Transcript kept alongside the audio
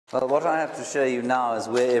Well, what I have to show you now is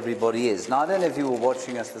where everybody is. Now, I don't know if you were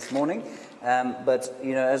watching us this morning, but,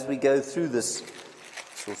 you know, as we go through this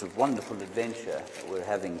sort of wonderful adventure that we're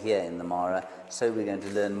having here in the Mara, so we're going to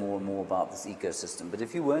learn more and more about this ecosystem. But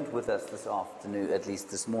if you weren't with us this afternoon, at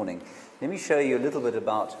least this morning, let me show you a little bit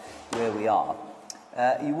about where we are.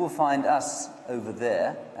 You will find us over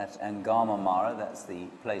there at Ngama Mara. That's the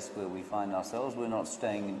place where we find ourselves. We're not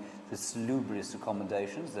staying in the salubrious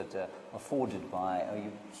accommodations that are afforded by... Are you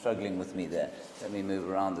struggling with me there? Let me move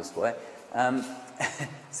around this way.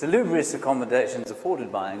 Salubrious accommodations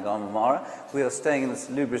afforded by Ngama Mara. We are staying in the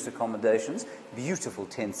salubrious accommodations. Beautiful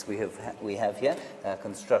tents we have here,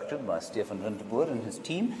 constructed by Stefan Winterboer and his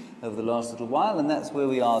team over the last little while, and that's where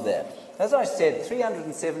we are there. As I said,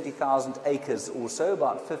 370,000 acres or so,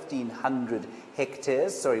 about 1,500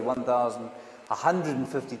 hectares, sorry,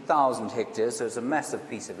 150,000 hectares, so it's a massive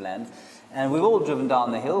piece of land. And we've all driven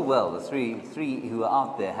down the hill. Well, the three who are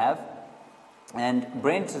out there have. And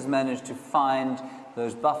Brent has managed to find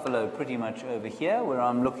those buffalo pretty much over here, where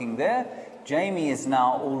I'm looking there. Jamie is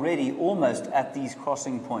now already almost at these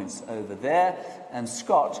crossing points over there. And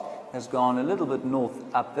Scott has gone a little bit north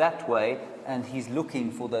up that way, and he's looking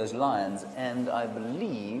for those lions. And I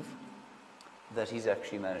believe that he's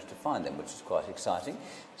actually managed to find them, which is quite exciting.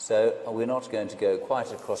 So we're not going to go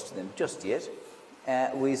quite across to them just yet.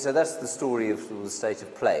 So that's the story of the state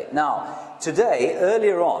of play. Now, today,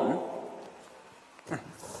 earlier on,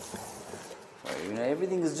 you know,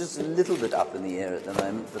 everything is just a little bit up in the air at the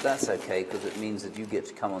moment, but that's okay, because it means that you get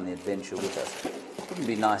to come on the adventure with us. It wouldn't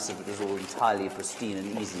be nice if it was all entirely pristine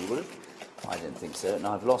and easy, would it? I don't think so.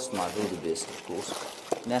 Now, I've lost my wildebeest, of course.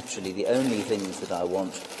 Naturally, the only things that I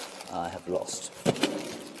want, I have lost.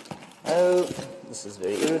 Oh, this is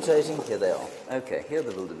very irritating. Here they are. Okay, here are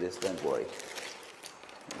the wildebeest, don't worry.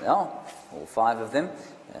 There they are, all 5 of them,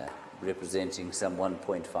 representing some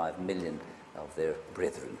 1.5 million of their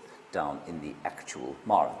brethren down in the actual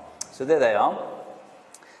Mara. So there they are.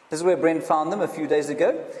 This is where Brent found them a few days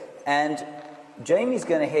ago, and Jamie's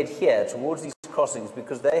going to head here towards these crossings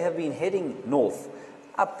because they have been heading north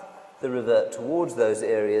up the river towards those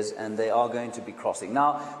areas, and they are going to be crossing.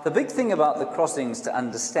 Now, the big thing about the crossings to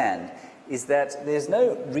understand is that there's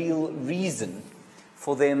no real reason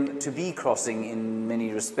for them to be crossing in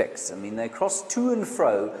many respects. I mean, they cross to and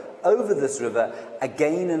fro over this river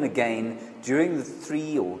again and again during the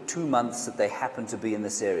 3 or 2 months that they happen to be in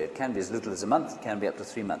this area. It can be as little as a month, it can be up to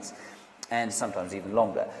 3 months, and sometimes even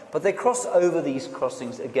longer. But they cross over these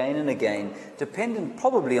crossings again and again, dependent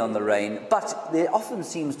probably on the rain, but there often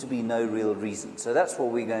seems to be no real reason. So that's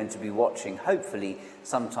what we're going to be watching, hopefully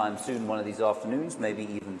sometime soon, one of these afternoons, maybe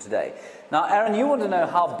even today. Now, Aaron, you want to know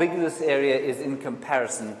how big this area is in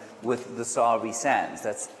comparison with the Sabi Sands.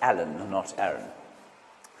 That's Alan, not Aaron.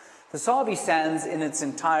 The Sabi Sands in its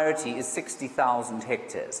entirety is 60,000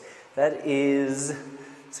 hectares. That is...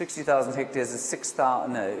 60,000 hectares is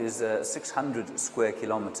 600 square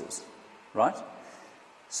kilometers, right?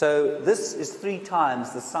 So this is 3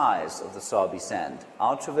 times the size of the Sabi Sand.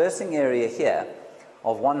 Our traversing area here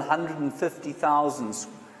of 150,000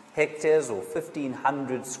 hectares or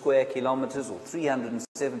 1,500 square kilometers or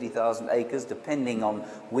 370,000 acres, depending on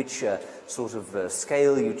which sort of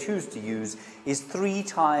scale you choose to use, is 3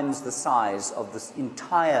 times the size of this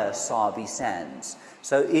entire Sabi Sands.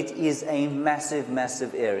 So it is a massive,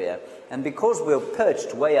 massive area. And because we're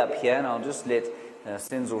perched way up here, and I'll just let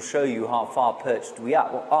Senzo show you how far perched we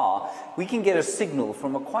are, we can get a signal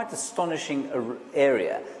from a quite astonishing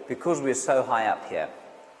area because we're so high up here.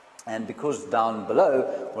 And because down below,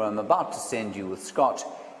 where I'm about to send you with Scott,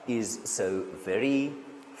 is so very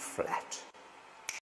flat.